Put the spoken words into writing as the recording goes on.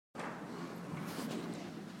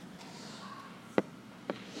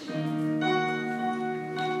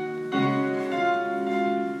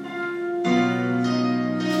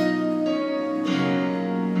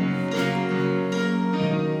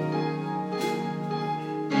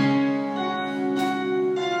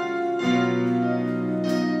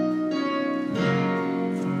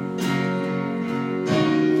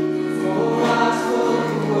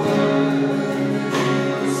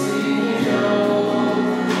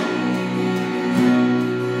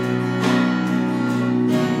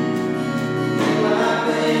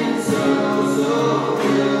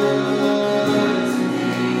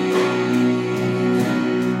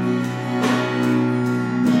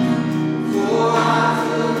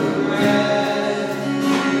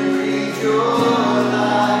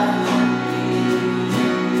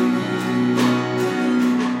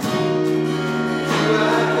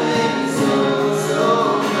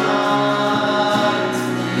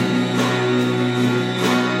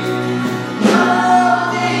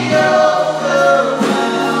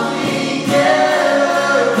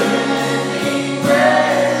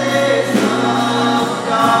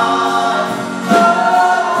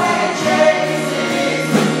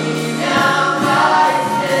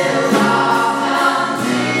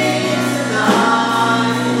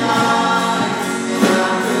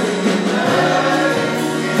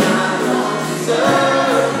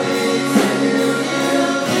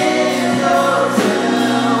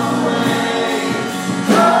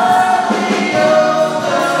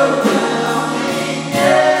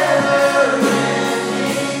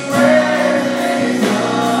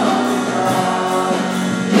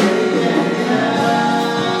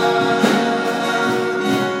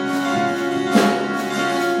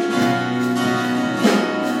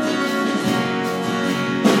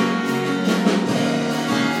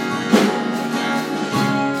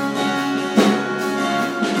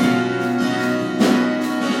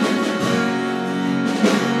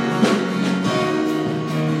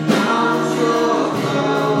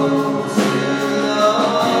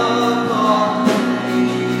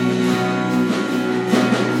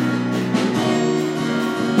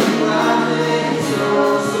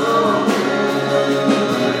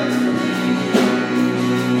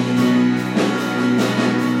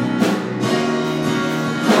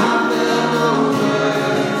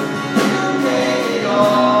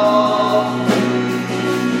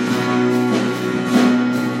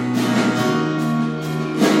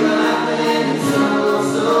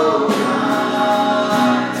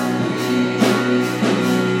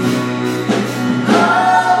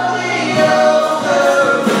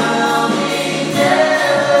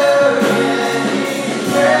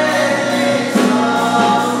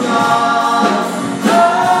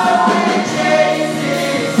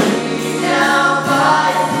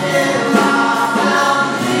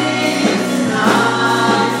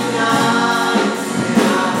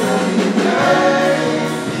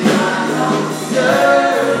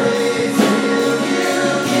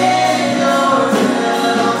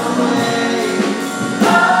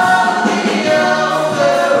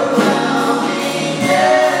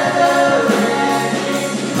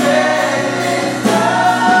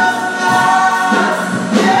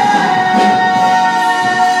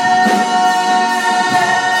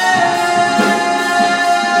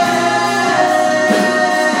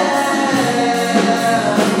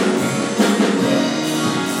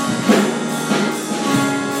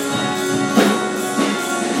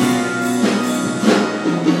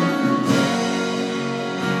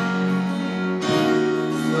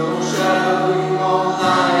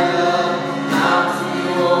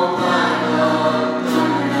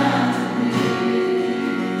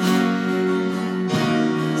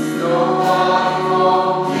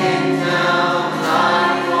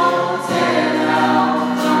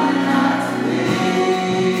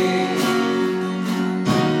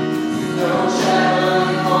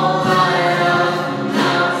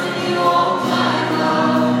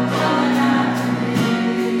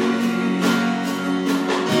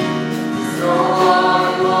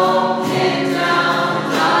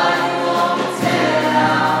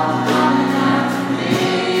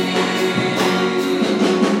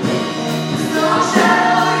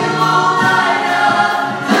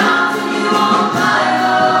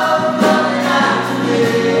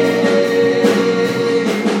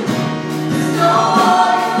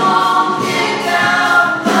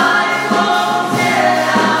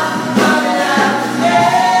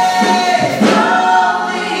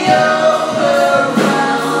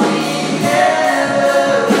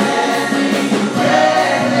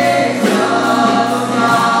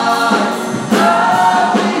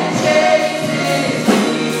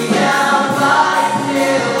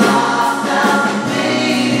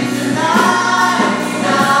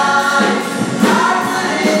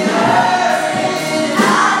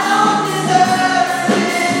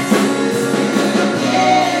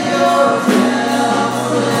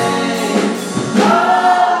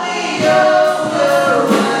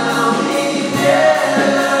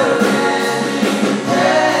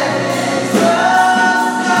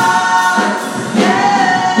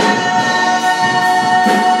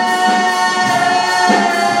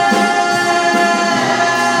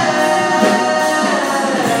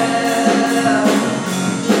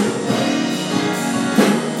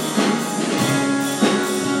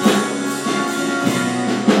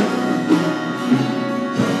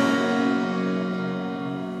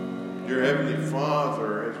Dear Heavenly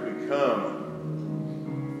Father, as we come,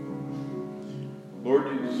 Lord,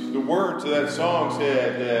 the words of that song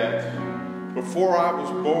said that before I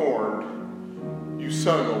was born, you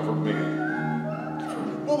sung over me.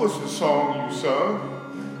 What was the song you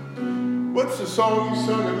sung? What's the song you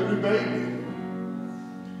sung as a new baby?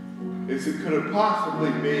 Could it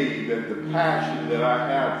possibly be that the passion that I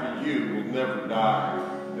have for you will never die,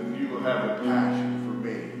 and you will have a passion for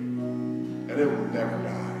me, and it will never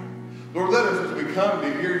die? Lord, let us, as we come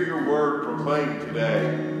to hear your word proclaimed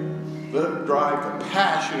today, let it drive the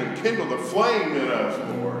passion and kindle the flame in us,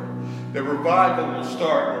 Lord. That revival will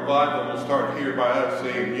start. Revival will start here by us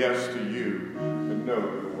saying yes to you and no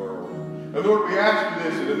to the world. And Lord, we ask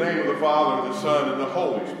you this in the name of the Father, the Son, and the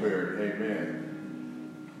Holy Spirit. Amen.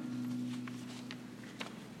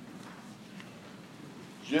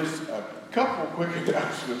 Just a couple quick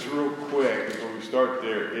announcements real quick before we start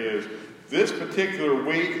there is this particular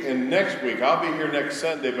week and next week, I'll be here next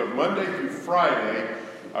Sunday, but Monday through Friday,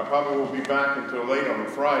 I probably won't be back until late on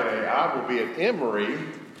Friday. I will be at Emory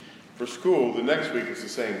for school. The next week is the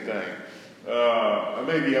same thing. I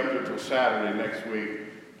may be up there until Saturday next week.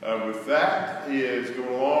 With that is going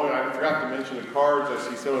along. I forgot to mention the cards. I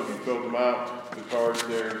see some of you filled them out, the cards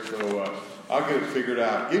there. So I'll get it figured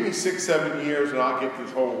out. Give me 6-7 years and I'll get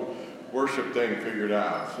this whole worship thing figured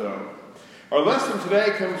out. So our lesson today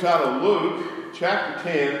comes out of Luke chapter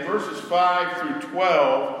 10, verses 5 through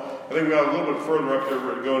 12. I think we got a little bit further up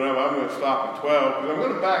there going up. I'm going to stop at 12 because I'm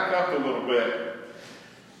going to back up a little bit.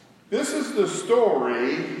 This is the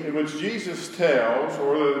story in which Jesus tells,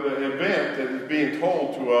 or the event that is being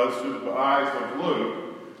told to us through the eyes of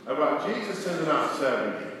Luke, about Jesus sending out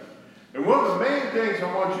 70. And one of the main things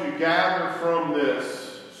I want you to gather from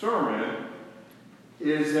this sermon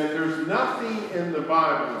is that there's nothing in the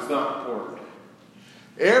Bible that's not important.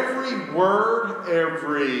 Every word,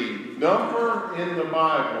 every number in the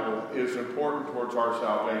Bible is important towards our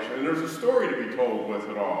salvation. And there's a story to be told with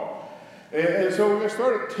it all. And so we're going to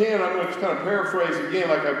start at 10. I'm going to just kind of paraphrase again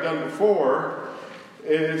like I've done before.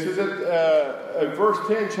 It says at verse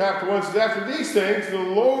 10, chapter 1, it says, after these things, the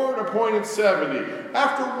Lord appointed 70.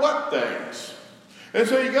 After what things? And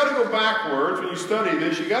so you got to go backwards when you study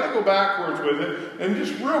this. You got to go backwards with it. And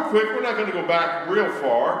just real quick, we're not going to go back real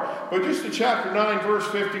far, but just to chapter 9, verse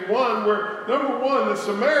 51, where number one, the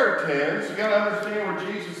Samaritans, you got to understand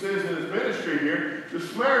where Jesus is in his ministry here. The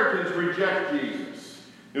Samaritans reject Jesus.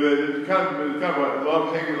 It's kind of a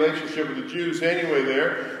love-hate relationship with the Jews anyway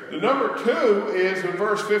there. The number two is in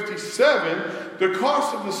verse 57, the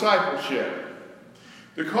cost of discipleship.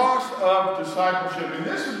 The cost of discipleship. And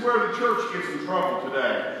this is where the church gets in trouble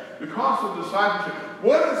today. The cost of discipleship.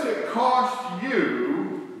 What does it cost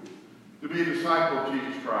you to be a disciple of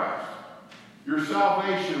Jesus Christ? Your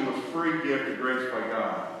salvation was a free gift of grace by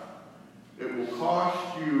God. It will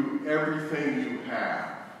cost you everything you have.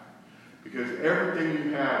 Because everything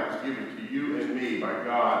you have is given to you and me by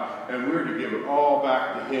God. And we're to give it all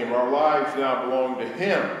back to him. Our lives now belong to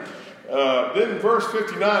him. Then verse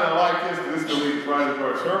 59, I like this because this is going to lead right into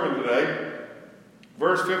our sermon today.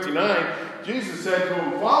 Verse 59, Jesus said to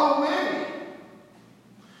him, follow me.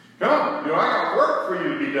 Come, I got work for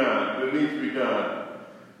you to be done that needs to be done.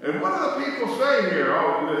 And what do the people say here?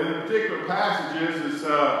 In particular passages is, wait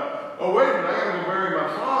a minute, I got to go bury my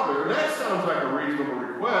father. And that sounds like a reasonable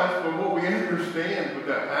request, but what we understand with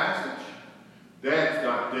that passage, Dad's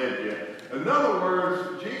not dead yet. In other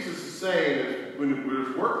words, Jesus is saying that when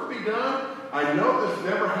there's work to be done, I know this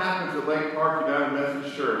never happens at Lake Park or down in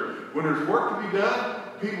Methodist Church. When there's work to be done,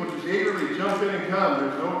 people just eagerly jump in and come.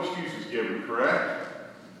 There's no excuses given, correct?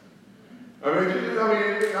 I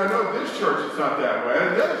know this church is not that way.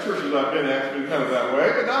 The other churches I've been at have been kind of that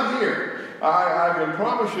way, but not here. I can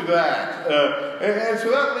promise you that. And so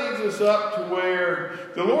that leads us up to where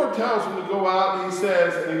the Lord tells him to go out, and he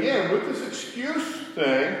says, and again, with this excuse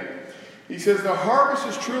thing, he says, the harvest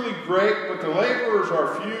is truly great, but the laborers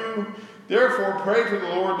are few. Therefore, pray to the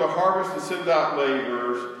Lord the harvest to send out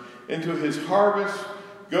laborers into his harvest.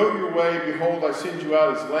 Go your way. Behold, I send you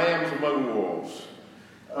out as lambs among wolves.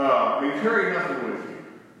 Carry nothing with you.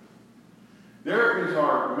 There is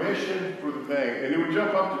our mission for the thing. And it would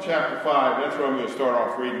jump up to chapter 5. That's where I'm going to start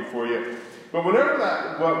off reading for you. But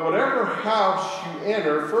whatever house you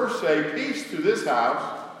enter, first say, peace to this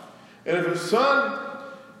house. And if a son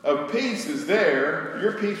of peace is there,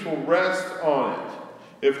 your peace will rest on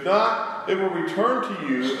it. If not, it will return to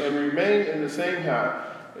you and remain in the same house.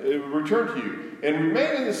 It will return to you and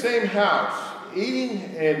remain in the same house, eating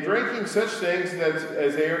and drinking such things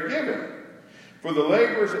as they are given. For the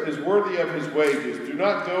laborer is worthy of his wages. Do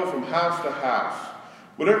not go from house to house.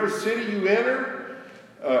 Whatever city you enter,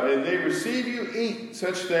 and they receive you, eat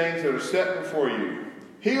such things that are set before you.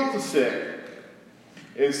 Heal the sick,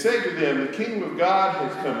 and say to them, the kingdom of God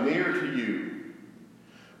has come near to you.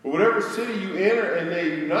 But whatever city you enter and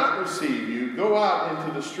they do not receive you, go out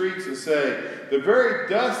into the streets and say, the very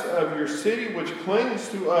dust of your city which clings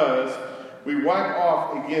to us, we wipe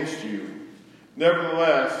off against you.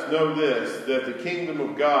 Nevertheless, know this, that the kingdom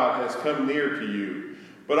of God has come near to you.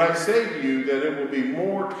 But I say to you that it will be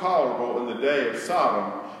more tolerable in the day of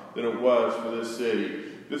Sodom than it was for this city.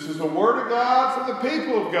 This is the word of God for the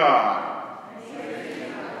people of God.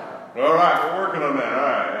 All right, we're working on that.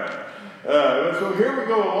 All right. So here we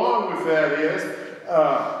go along with that is,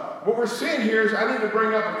 what we're seeing here is I need to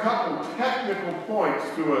bring up a couple technical points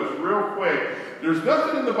to us real quick. There's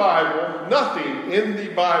nothing in the Bible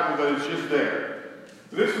that is just there.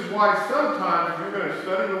 This is why sometimes if you're going to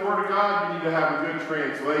study the Word of God, you need to have a good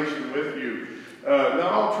translation with you. Not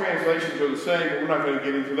all translations are the same, but we're not going to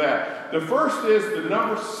get into that. The first is the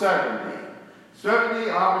number 70. 70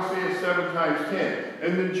 obviously is 7 times 10.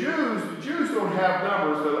 And the Jews don't have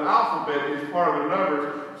numbers. The alphabet is part of their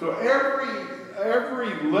numbers. So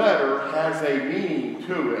every letter has a meaning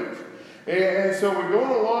to it. And so we're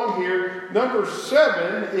going along here. Number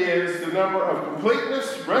 7 is the number of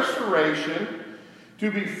completeness, restoration, to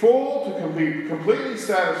be full, to be completely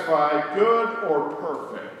satisfied, good, or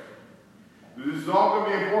perfect. This is all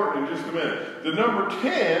going to be important in just a minute. The number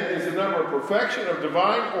 10 is the number of perfection of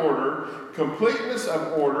divine order, completeness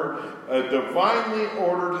of order, divinely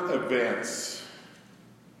ordered events.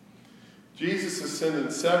 Jesus is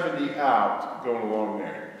sending 70 out going along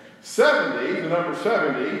there. 70, the number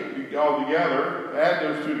 70, all together, add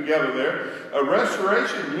those two together there. A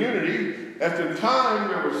restoration, unity. At the time,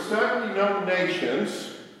 there were 70 known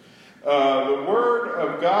nations. The Word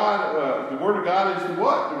of God is the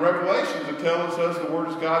what? The Revelations that tells us the Word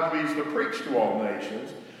of God is to preach to all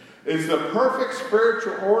nations. It's the perfect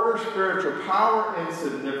spiritual order, spiritual power, and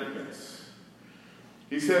significance.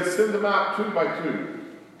 He says, send them out 2 by 2.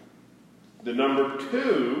 The number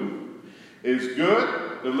 2 is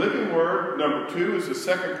good, the living Word. Number 2 is the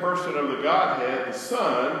second person of the Godhead, the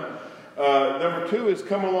Son. Number 2 is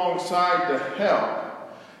come alongside to help.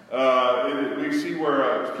 We see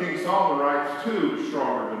where King Solomon writes 2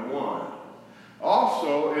 stronger than 1.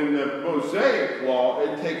 Also, in the Mosaic law,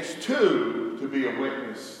 it takes 2 to be a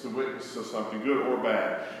witness, to witness to something good or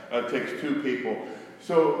bad. It takes 2 people.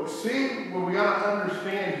 So, see what we got to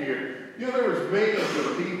understand here. You know, there was millions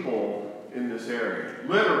of people in this area.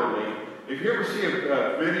 Literally. If you ever see a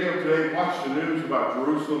video today, watch the news about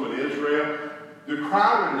Jerusalem and Israel, the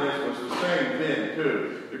crowdedness was the same then,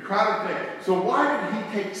 too. The crowded thing. So why did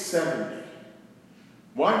he take 70?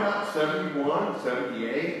 Why not 71,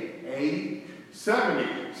 78, 80,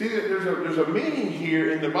 70? See, there's a meaning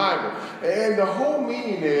here in the Bible. And the whole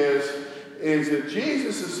meaning is that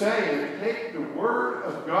Jesus is saying, take the Word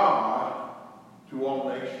of God to all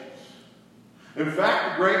nations. In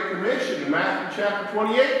fact, the Great Commission in Matthew chapter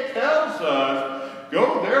 28 tells us,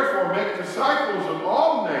 go therefore make disciples of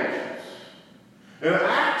all nations. In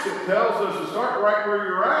Acts, it tells us to start right where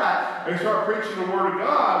you're at and start preaching the Word of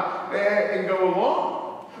God and go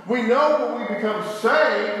along. We know when we become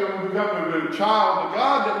saved and we become a child of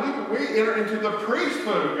God that we enter into the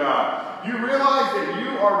priesthood of God. You realize that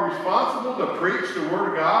you are responsible to preach the Word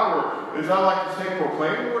of God, or as I like to say,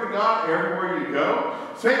 proclaim the Word of God everywhere you go.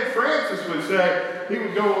 St. Francis would say, he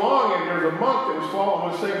would go along, and there's a monk that was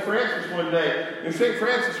following with St. Francis one day, and St.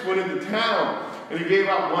 Francis went into town, and he gave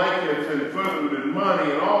out blankets and food and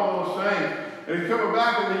money and all those things. And he's coming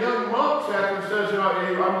back, and the young monk sat and says,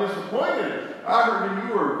 I'm disappointed. I heard that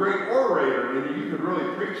you were a great orator, and you could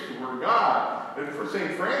really preach the Word of God. And for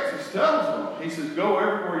St. Francis tells him, he says, go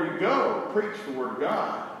everywhere you go, preach the Word of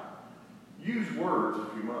God. Use words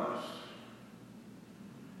if you must.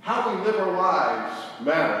 How we live our lives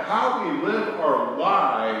matter. How we live our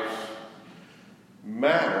lives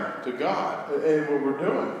matter to God and what we're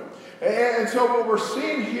doing. And so what we're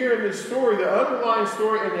seeing here in this story, the underlying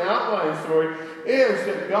story and the outline story, is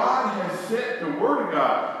that God has sent the Word of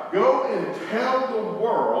God. Go and tell the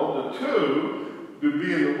world, the 2, to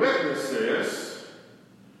be the witnesses,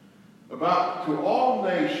 about to all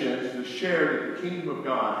nations to share that the kingdom of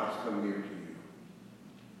God has come near to you.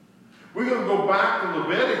 We're going to go back to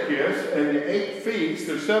Leviticus and the 8 feasts.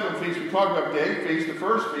 There's 7 feasts. We talked about the 8 feasts. The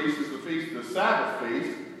first feast is the feast of the Sabbath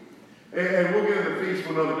feast. And we'll get into the feast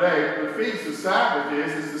another day. But the feast of Sabbath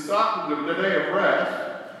is the day of rest.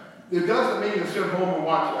 It doesn't mean to sit home and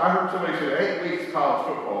watch. I heard somebody say 8 weeks college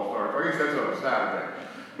football starts. I guess that's on a Saturday.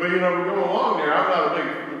 But you know, we go along there. I'm not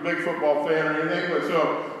a big football fan or anything, but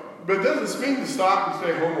so But it doesn't mean to stop and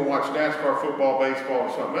stay home and watch NASCAR, football, baseball,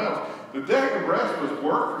 or something else. The day of rest was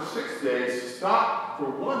work for 6 days, stop for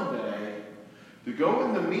 1 day, to go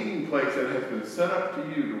in the meeting place that has been set up to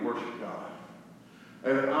you to worship God.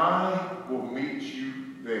 And I will meet you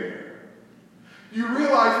there. You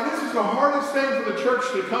realize this is the hardest thing for the church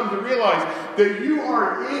to come to realize, that you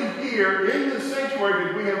are in here, in the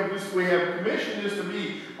sanctuary, because we have commissioned this to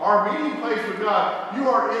be our meeting place with God. You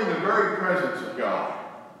are in the very presence of God.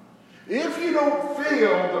 If you don't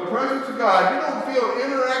feel the presence of God, you don't feel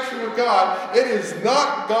interaction with God, it is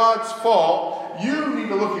not God's fault. You need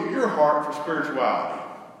to look at your heart for spirituality.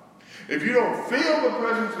 If you don't feel the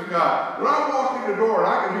presence of God, when I walk in the door and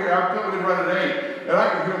I'm coming in right at 8, and I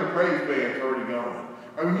can hear the praise band's already going.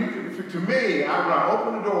 I mean, to me, when I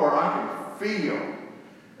open the door, I can feel,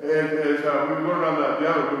 as we learned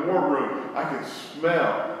on the war room, I can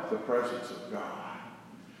smell the presence of God.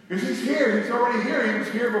 Because He's here. He's already here. He was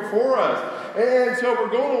here before us. And so we're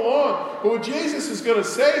going along. But what Jesus is going to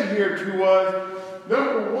say here to us,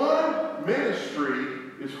 number one, ministry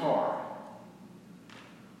is hard.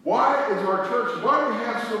 Why is our church, why do we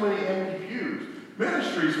have so many empty pews?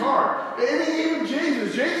 Ministry is hard. And even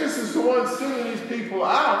Jesus is the one sending these people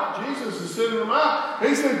out. Jesus is sending them out. And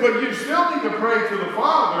He says, but you still need to pray to the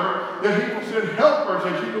Father that He will send helpers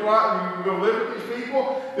as you go out and you go live with these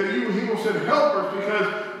people, that He will send helpers,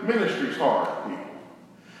 because ministry is hard,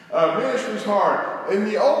 people. Ministry is hard. In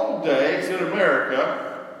the old days in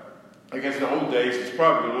America, I guess in the old days it's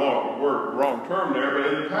probably the wrong term there,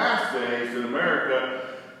 but in the past days in America,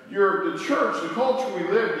 the church, the culture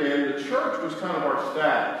we lived in, the church was kind of our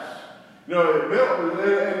status. You know,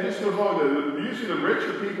 and just goes on, usually the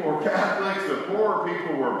richer people were Catholics, the poorer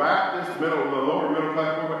people were Baptists, the lower middle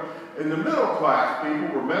class people, and the middle class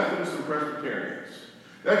people were Methodists and Presbyterians.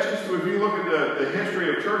 That's just, if you look at the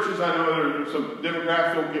history of churches, I know there's some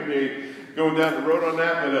demographics, don't get me going down the road on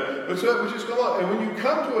that, but so it was just going on. And when you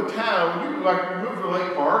come to a town, you move to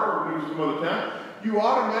Lake Park or move to some other town, you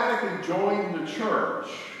automatically join the church.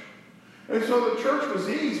 And so the church was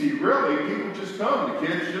easy, really. People just come. The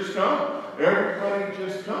kids just come. Everybody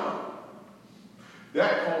just come.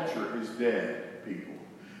 That culture is dead, people.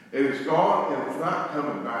 It is gone, and it's not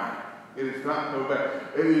coming back. It is not coming back.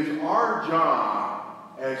 It is our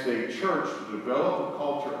job as a church to develop a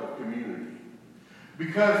culture of community.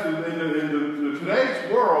 Because in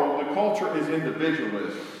today's world, the culture is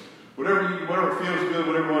individualism. Whatever feels good,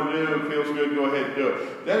 whatever you want to do, and feels good, go ahead and do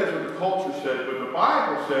it. That is what the culture says. But the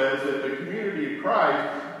Bible says that the community of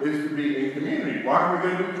Christ is to be in community. Why are we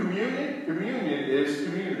going to do communion? Communion is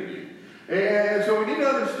community. And so we need to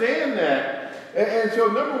understand that. And so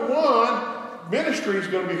number one, ministry is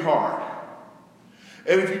going to be hard.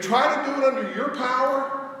 And if you try to do it under your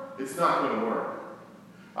power, it's not going to work.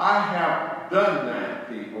 I have done that,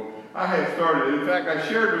 people. I had started. In fact, I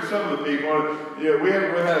shared with some of the people. We haven't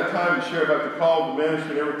really had a time to share about the call to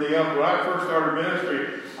ministry and everything else. When I first started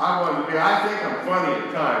ministry, I think I'm funny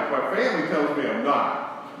at times. My family tells me I'm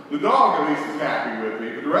not. The dog, at least, is happy with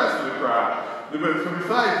me, but the rest of the crowd. So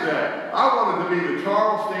besides that, I wanted to be the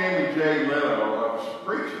Charles Stanley J. Leno of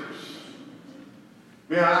preachers.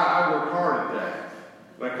 Man, I worked hard at that.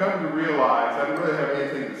 But I come to realize I didn't really have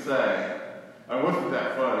anything to say. I wasn't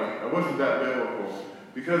that funny. I wasn't that biblical.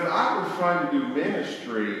 Because I was trying to do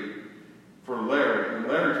ministry for Larry and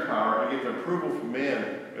Larry's power and get the approval from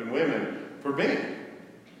men and women for me.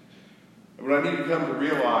 And what I need to come to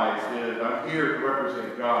realize is I'm here to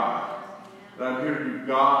represent God. And I'm here to do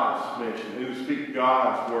God's mission and to speak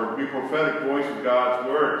God's word, to be a prophetic voice of God's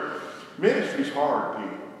word. Ministry's hard,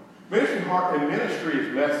 people. Ministry hard, and ministry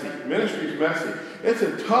is messy. Ministry is messy. It's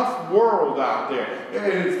a tough world out there,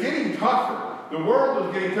 and it's getting tougher. The world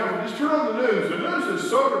is getting tougher. Just turn on the news. The news is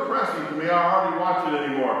so depressing to me, I hardly watch it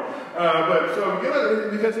anymore.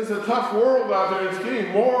 Because it's a tough world out there, it's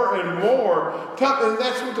getting more and more tough. And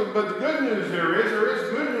that's but the good news there is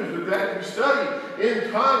good news with that. If you study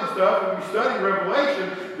end time stuff, if you study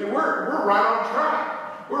Revelation, then we're right on track.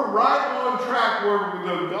 We're right on track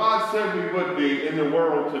where God said we would be in the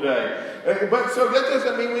world today. But so that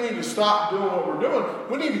doesn't mean we need to stop doing what we're doing.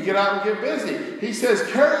 We need to get out and get busy. He says,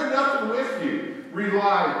 carry nothing with you.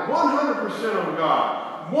 Rely 100% on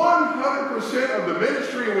God. 100% of the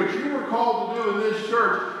ministry in which you were called to do in this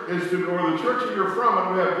church or the church that you're from,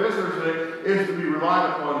 and we have visitors today, is to be relied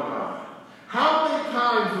upon God. How many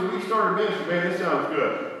times when we start a ministry, man, this sounds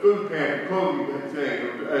good. Food pantry, clothing thing,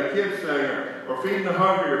 kids thing, or feeding the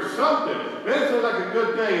hungry, or something. Man, it sounds like a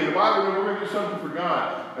good day. In the Bible, we're going to do something for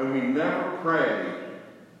God. And we never pray,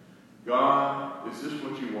 God, is this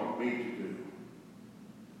what you want me to do?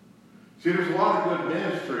 See, there's a lot of good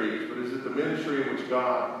ministries, but is it the ministry in which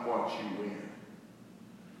God wants you in?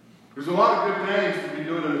 There's a lot of good things to be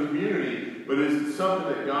doing in the community, but is it something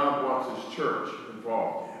that God wants His church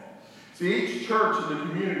involved in? See, each church in the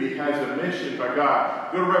community has a mission by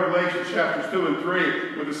God. Go to Revelation chapters 2 and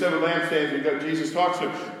 3 with the 7 lampstands and Jesus talks to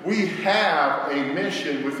them. We have a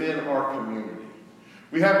mission within our community.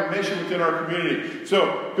 We have a mission within our community.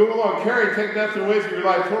 So go along, carry, take nothing with you,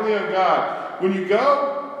 rely totally on God. When you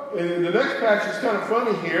go, and the next passage is kind of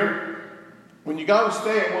funny here. When you go,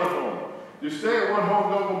 stay at one home. Just stay at one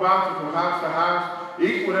home, don't go bouncing from house to house.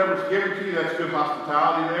 Eat whatever's given to you. That's good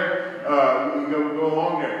hospitality there. You go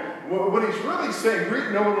along there. What he's really saying,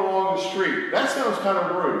 greet no one along the street. That sounds kind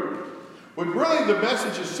of rude. What really the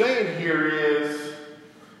message is saying here is,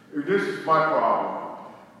 this is my problem.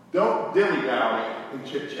 Don't dilly-dally and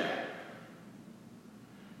chit-chat.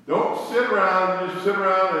 Don't sit around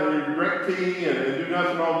and drink tea and do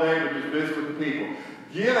nothing all day but just visit with the people.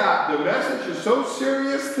 Get out. The message is so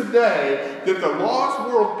serious today that the lost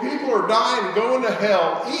world, people are dying and going to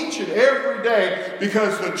hell each and every day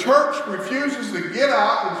because the church refuses to get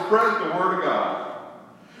out and spread the Word of God.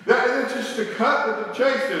 That's just to cut to the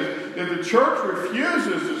chase is that the church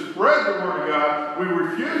refuses to spread the Word of God. We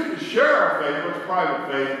refuse to share our faith. What's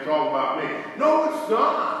private faith? It's all about me. No, it's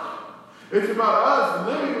not. It's about us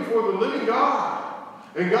living before the living God.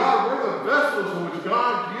 And God, we're the vessels in which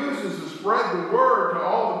God uses to spread the word to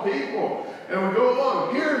all the people. And we go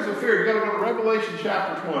along. Here's the fear. You've got to go to Revelation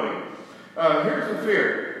chapter 20. Here's the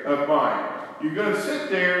fear of mine. You're going to sit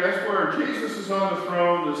there. That's where Jesus is on the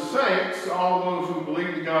throne. The saints, all those who believe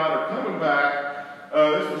in God, are coming back.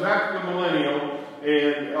 This was after the millennial.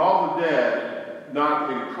 And all the dead, not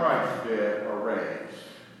in Christ dead, are raised.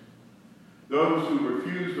 Those who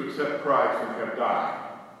refuse to accept Christ and have died.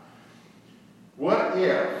 What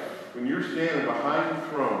if, when you're standing behind the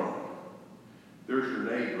throne, there's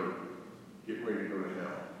your neighbor getting ready to go to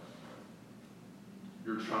hell?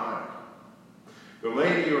 Your child. The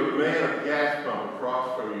lady or the man at the gas pump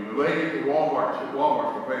across from you. The lady at the Walmart.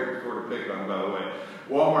 Walmart's my favorite store to pick on, by the way.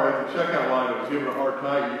 Walmart at the checkout line was giving a hard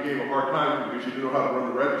time. You gave a hard time because you didn't know how to run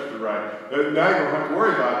the register right. Now you don't have to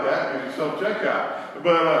worry about that because you self-checkout.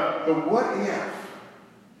 But what if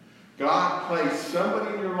God placed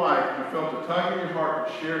somebody in your life, you felt a tug in your heart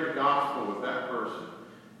to share the gospel with that person,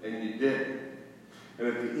 and you didn't. And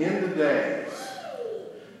at the end of the days,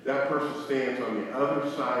 that person stands on the other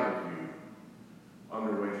side of you on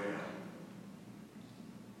their way to hell.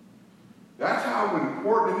 That's how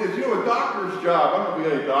important it is. You know, a doctor's job, I don't know if we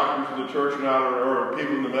have any doctors in the church now or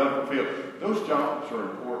people in the medical field, those jobs are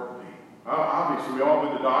important. Obviously, we all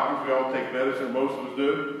go to doctors, we all take medicine, most of us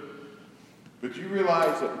do. But you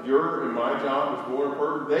realize that your and my job is more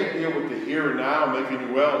important. They deal with the here and now, making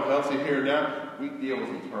you well and healthy here and now. We deal with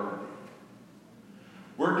eternity.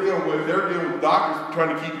 They're dealing with doctors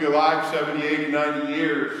trying to keep you alive 70, 80, 90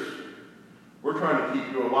 years. We're trying to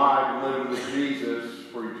keep you alive and living with Jesus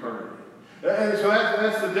for eternity. And so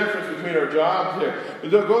that's the difference between our jobs here.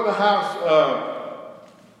 But go to the house,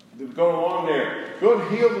 go along there. Go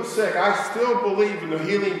and heal the sick. I still believe in the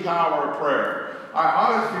healing power of prayer. I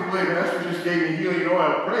honestly believe, and that's what just gave me healing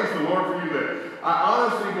oil. Praise the Lord for you there. I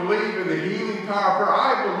honestly believe in the healing power of prayer.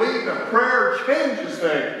 I believe that prayer changes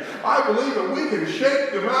things. I believe that we can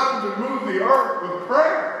shake the mountains and move the earth with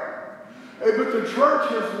prayer. But the church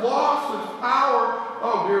has lost its power.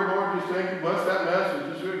 Oh, dear Lord, just thank you. Bless that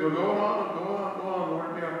message. Just go on,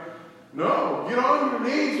 Lord. No, get on your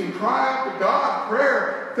knees and cry out to God.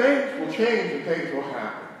 Prayer, things will change and things will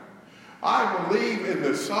happen. I believe in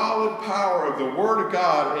the solid power of the Word of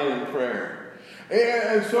God and in prayer.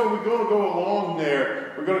 And so we're going to go along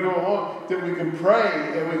there. We're going to go along that we can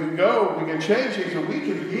pray and we can change things and we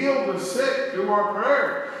can heal the sick through our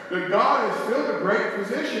prayer. That God is still the great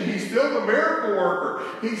physician. He's still the miracle worker.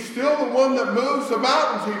 He's still the one that moves the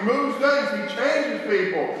mountains. He moves things. He changes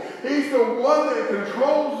people. He's the one that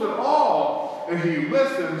controls it all. And He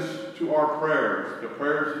listens to our prayers, the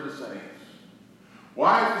prayers of the saints.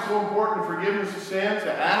 Why is it so important to forgiveness of sins?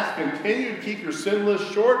 To ask, continue to keep your sin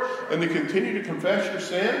list short, and to continue to confess your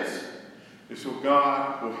sins? Is so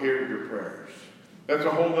God will hear your prayers. That's a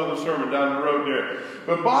whole other sermon down the road there.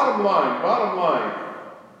 But bottom line,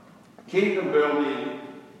 kingdom building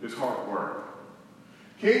is hard work.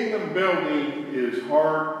 Kingdom building is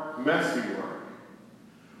hard, messy work.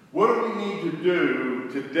 What do we need to do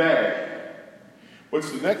today?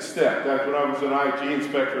 What's the next step? That's when I was an IG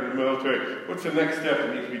inspector in the military. What's the next step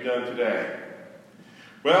that needs to be done today?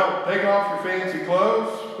 Well, take off your fancy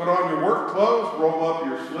clothes, put on your work clothes, roll up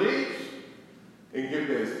your sleeves, and get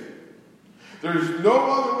busy. There's no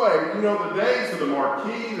other way. You know, the days of the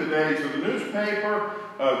marquee, the days of the newspaper,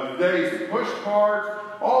 the days of push cards,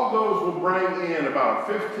 all of those will bring in about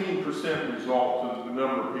 15% result to the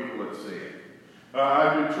number of people that see it.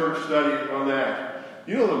 I do church study on that.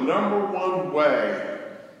 You know the number one way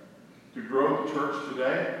to grow the church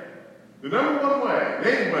today? The number one way.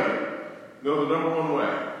 Anybody know the number one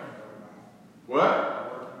way? What?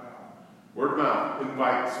 Word of mouth.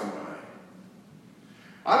 Invite somebody.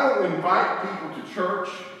 I don't invite people to church.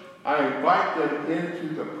 I invite them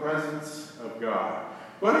into the presence of God.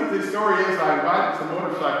 Funny the story is, I invited some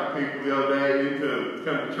motorcycle people the other day to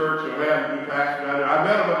come to church, and we have a new pastor down there. I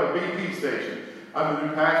met them up at BP station. I'm the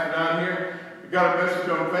new pastor down here. We got a message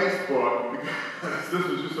on Facebook because this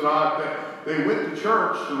was just an odd thing. They went to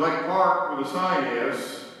church to Lake Park where the sign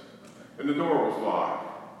is, and the door was locked.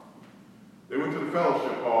 They went to the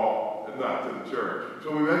fellowship hall and not to the church.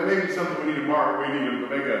 So maybe something we need to mark. We need to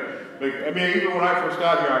make I mean, even when I first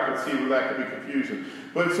got here, I could see where that could be confusing.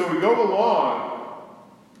 But so we go along.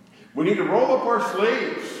 We need to roll up our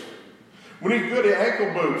sleeves. We need good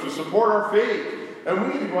ankle boots to support our feet. And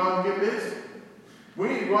we need to go out and get busy. We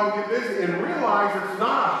need to go out and get busy and realize it's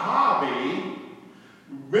not a hobby.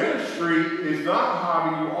 Ministry is not a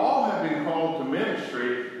hobby. You all have been called to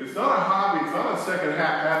ministry. It's not a hobby. It's not a second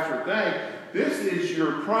haphazard thing. This is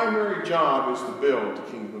your primary job, is to build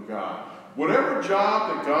the kingdom of God. Whatever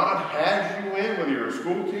job that God has you in, whether you're a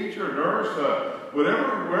school teacher, a nurse,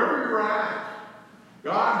 wherever you're at,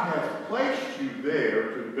 God has placed you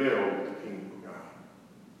there to build the kingdom of God.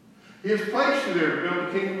 He has placed you there to build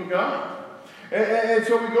the kingdom of God. And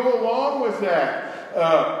so we go along with that.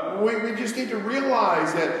 We just need to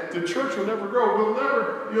realize that the church will never grow. We'll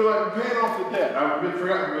never, like paying off the debt. I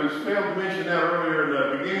failed to mention that earlier in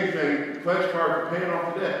the beginning thing. The pledge card for paying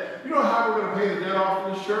off the debt. You know how we're going to pay the debt off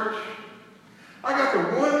in this church? I got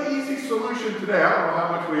the one easy solution today. I don't know how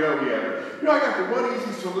much we owe yet, but I got the one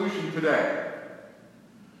easy solution today.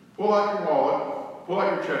 Pull out your wallet, pull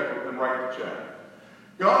out your checkbook, and write the check.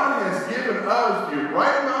 God has given us the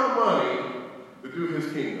right amount of money to do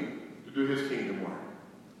His kingdom work.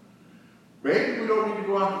 Maybe we don't need to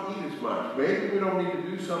go out to eat as much. Maybe we don't need to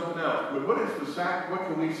do something else. But what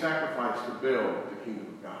can we sacrifice to build the kingdom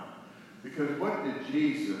of God? Because what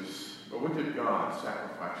did God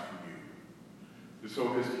sacrifice for you?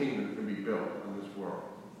 So His kingdom can be built on this world.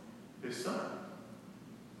 His Son.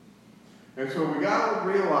 And so we got to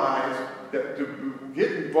realize that to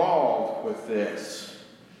get involved with this,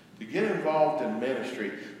 to get involved in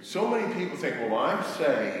ministry, so many people think, well, I'm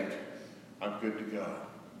saved, I'm good to go.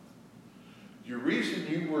 Your reason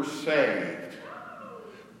you were saved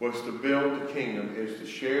was to build the kingdom, is to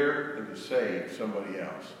share and to save somebody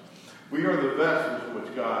else. We are the vessels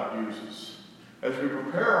which God uses. As we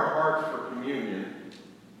prepare our hearts for communion,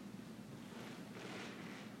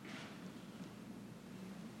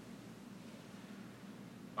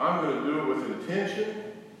 I'm going to do it with intention,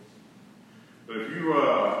 but if you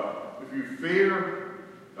fear,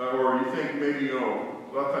 or you think maybe, a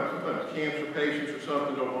lot of times, sometimes cancer patients or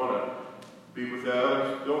something don't want to be with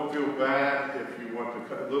others. Don't feel bad if you want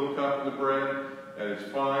a little cup of the bread, and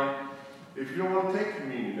it's fine. If you don't want to take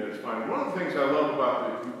communion, that's fine. One of the things I love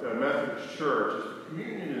about the Methodist Church is the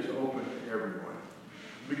communion is open to everyone.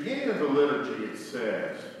 At the beginning of the liturgy, it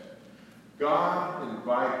says, God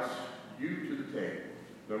invites you to the table.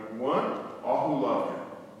 Number one, all who love Him.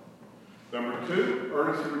 Number two,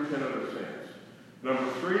 earnestly repent of their sins. Number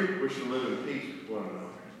three, wish to live in peace with one another.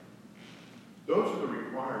 Those are the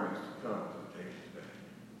requirements to come to the table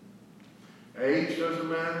today. Age doesn't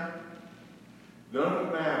matter. None of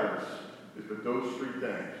it matters but those three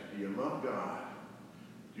things. Do you love God?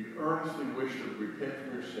 Do you earnestly wish to repent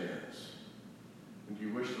from your sins? And do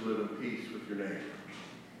you wish to live in peace with your neighbor?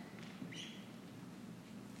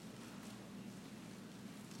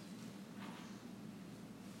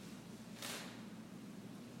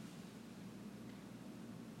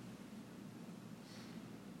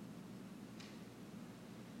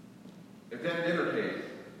 At that dinner table,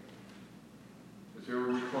 as they were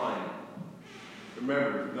reclining,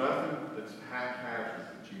 remember, there's nothing that's haphazard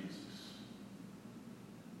for Jesus.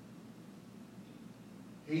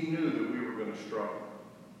 He knew that we were going to struggle.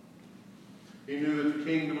 He knew that the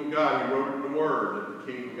kingdom of God, He wrote it in the Word, that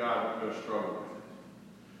the kingdom of God was going to struggle with it.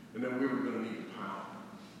 And that we were going to need the power.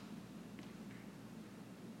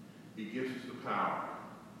 He gives us the power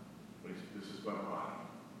when He said, this is my body,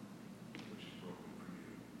 which is broken for you.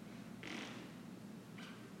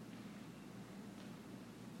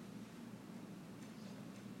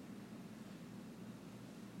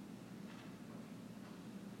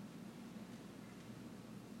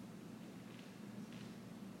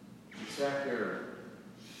 sat there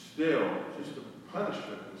still. Just the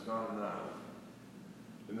punishment was not enough.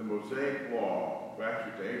 In the Mosaic law,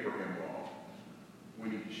 actually the Abraham law,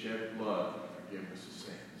 when you shed blood for forgiveness of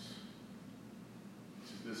sins. He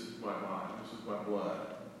said, this is my body, this is my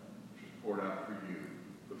blood, which is poured out for you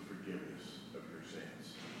for the forgiveness of your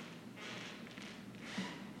sins.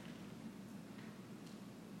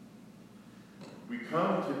 We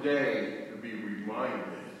come today to be reminded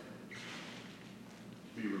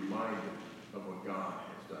of what God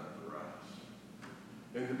has done for us.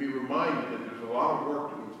 And to be reminded that there's a lot of work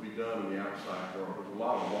that needs to be done in the outside world. There's a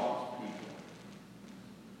lot of lost people.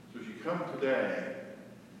 So as you come today,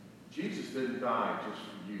 Jesus didn't die just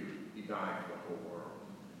for you. He died for the whole world.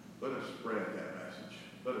 Let us spread that message.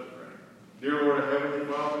 Let us pray. Dear Lord, Heavenly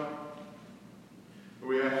Father,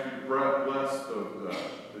 we ask you to bless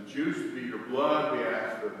the juice to be your blood. We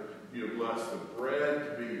ask you to bless the bread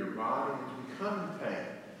to be your body. As we come and take,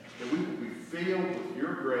 that we will be filled with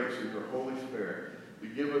your grace and your Holy Spirit to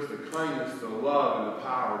give us the kindness, the love, and the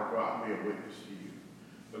power to go out and be a witness to you.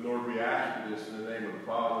 But Lord, we ask you this in the name of the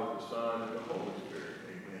Father, the Son, and the Holy Spirit.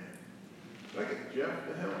 Amen. Can I get Jeff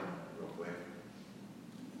to help real quick?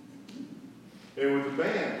 And with the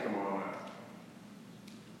band, come on out.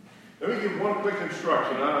 Let me give one quick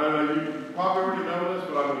instruction. I know you probably already know this,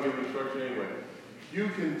 but I'm going to give an instruction anyway. You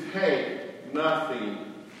can take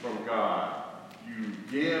nothing from God. You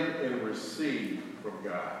give and receive from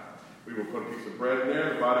God. We will put a piece of bread in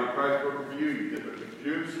there, the body of Christ broken for you. You dip it with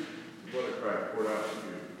juice, the blood of Christ poured out for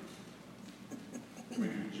you. We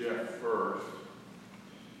do Jeff first.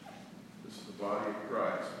 This is the body of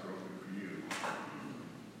Christ broken for you.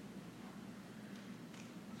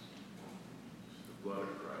 This is the blood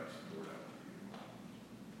of Christ poured out for you.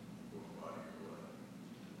 Both body and blood.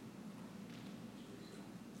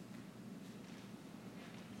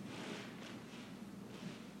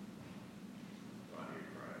 Body of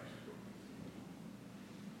Christ broken for you.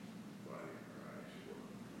 Body of Christ broken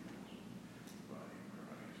for you. Body of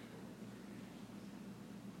Christ broken for you.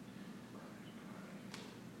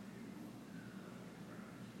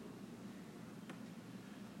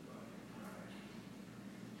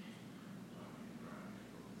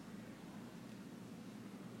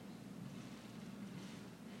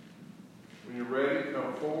 When you're ready,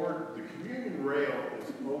 come forward. The communion rail is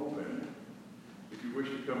open. If you wish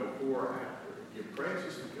to come before or after, give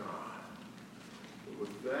praises to God. But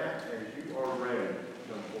with that, as you are ready,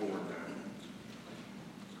 come forward now.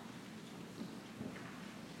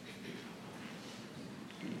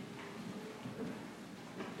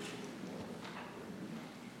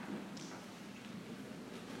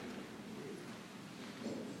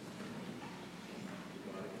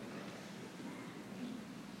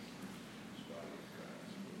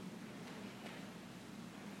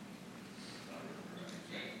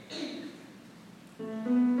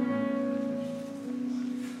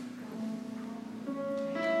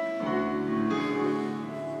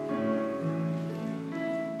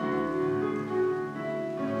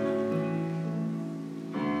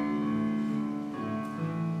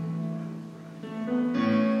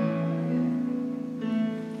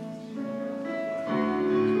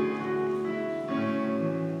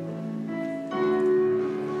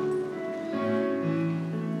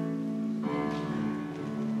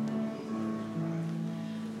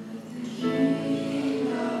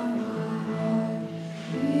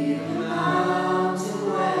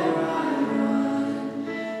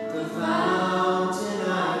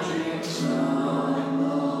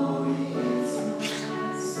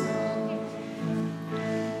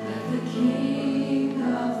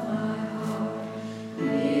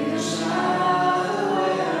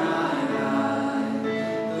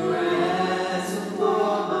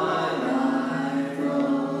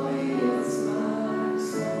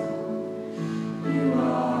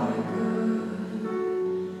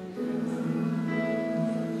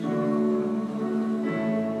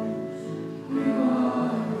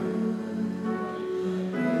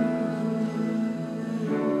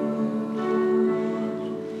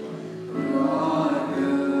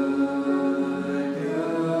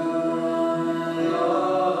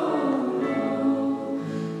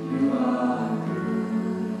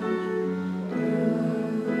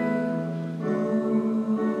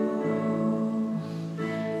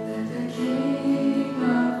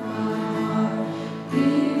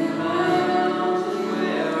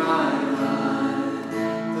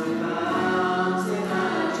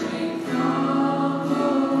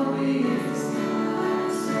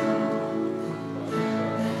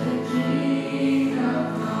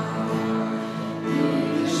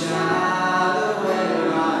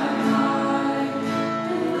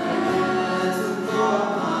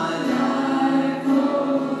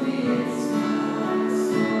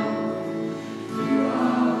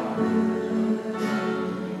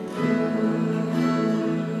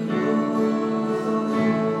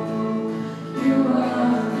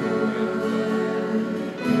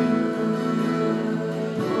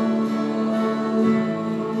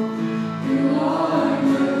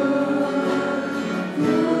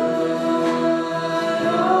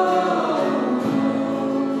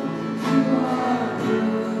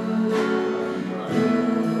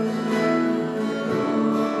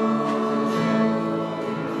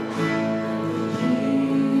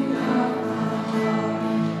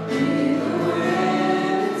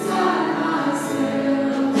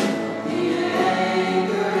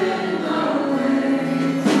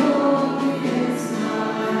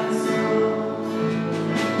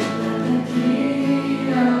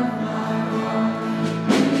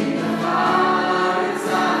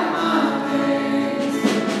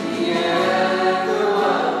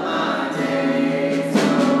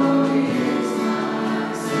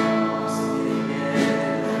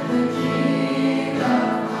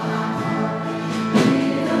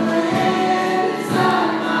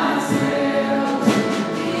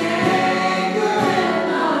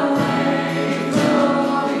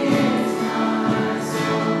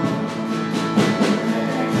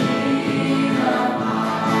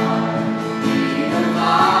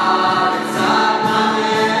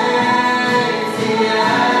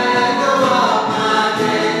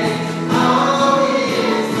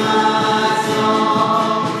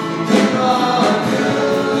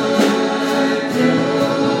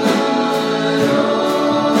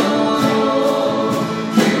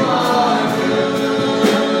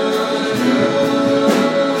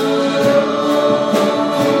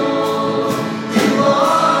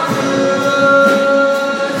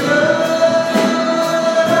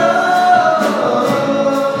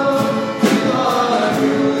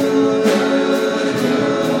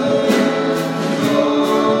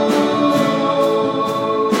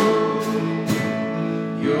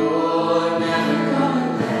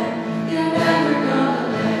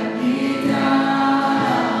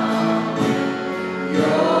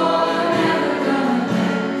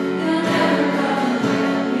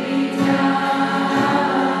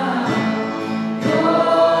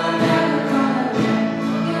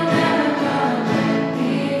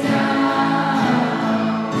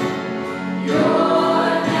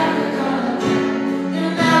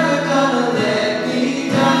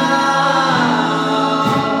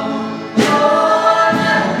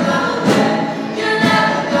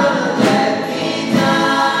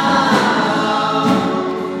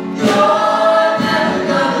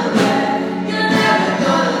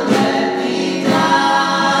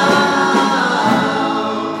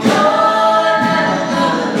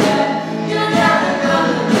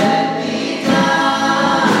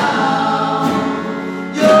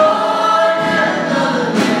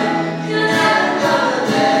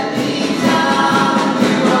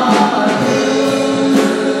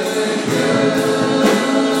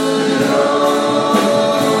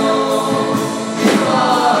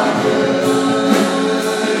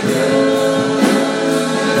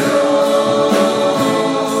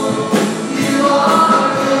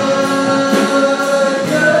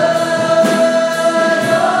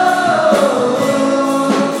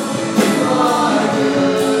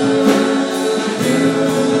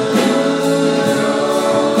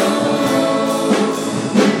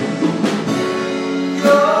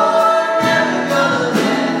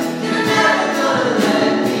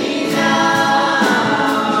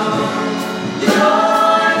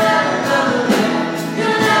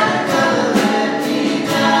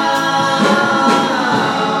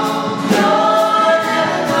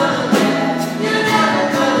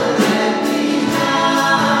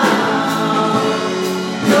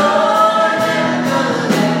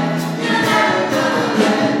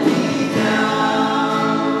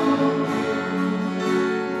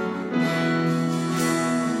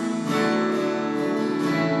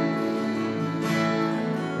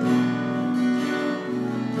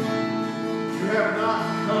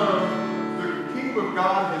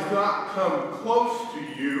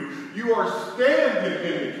 you are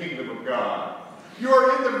standing in the kingdom of God. You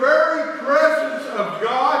are in the very presence of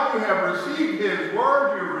God. You have received His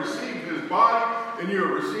word, you have received His body, and you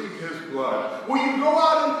have received His blood. Will you go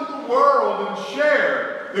out into the world and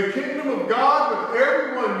share the kingdom of God with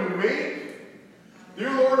everyone you meet?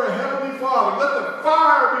 Dear Lord, our Heavenly Father, let the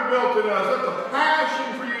fire be built in us. Let the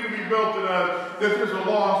passion for you to be built in us. That there's a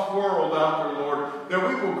lost world out there, Lord. That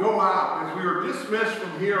we will go out as we are dismissed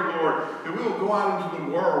from here, Lord. That we will go out into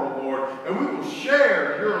the world, Lord. And we will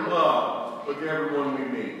share your love with everyone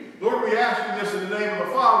we meet. Lord, we ask you this in the name of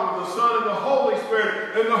the Father, the Son, and the Holy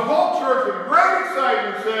Spirit. And the whole church with great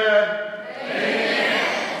excitement said,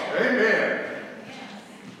 Amen. Amen.